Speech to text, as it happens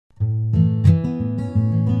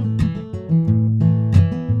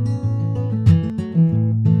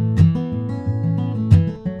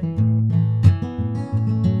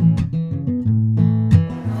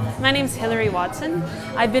My name's Hillary Watson.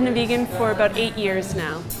 I've been a vegan for about 8 years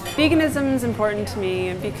now. Veganism is important to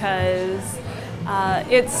me because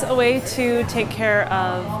it's a way to take care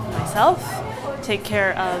of myself, take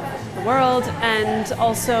care of the world, and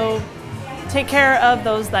also take care of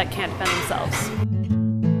those that can't defend themselves.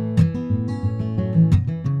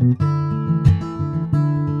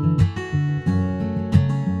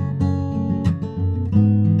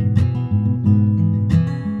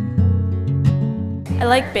 I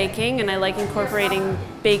like baking, and I like incorporating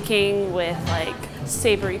baking with like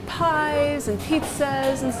savory pies and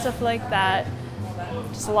pizzas and stuff like that.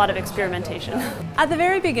 Just a lot of experimentation. At the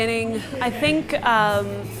very beginning, I think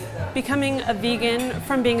becoming a vegan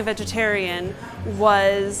from being a vegetarian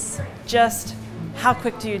was just how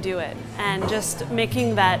quick do you do it, and just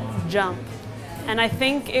making that jump. And I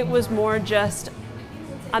think it was more just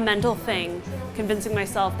a mental thing, convincing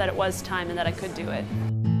myself that it was time and that I could do it.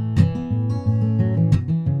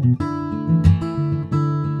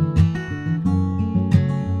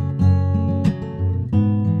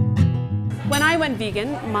 When I went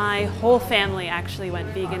vegan, my whole family actually went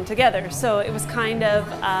vegan together. So it was kind of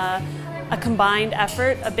a combined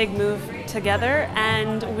effort, a big move together,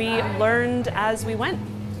 and we learned as we went.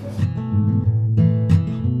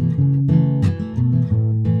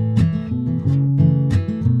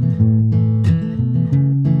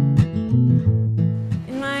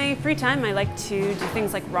 In my free time, I like to do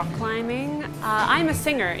things like rock climbing. I'm a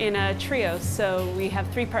singer in a trio, so we have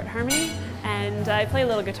 3-part harmony, and I play a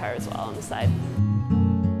little guitar as well on the side.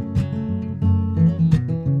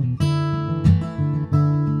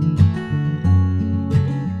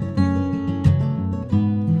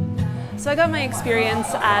 So I got my experience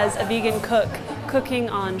as a vegan cook, cooking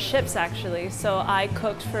on ships actually. So I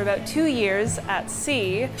cooked for about 2 years at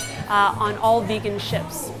sea on all vegan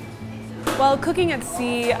ships. Well, cooking at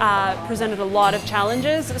sea presented a lot of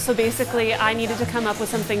challenges. So basically I needed to come up with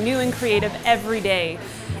something new and creative every day.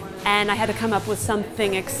 And I had to come up with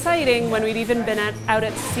something exciting when we'd even been out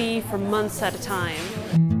at sea for months at a time.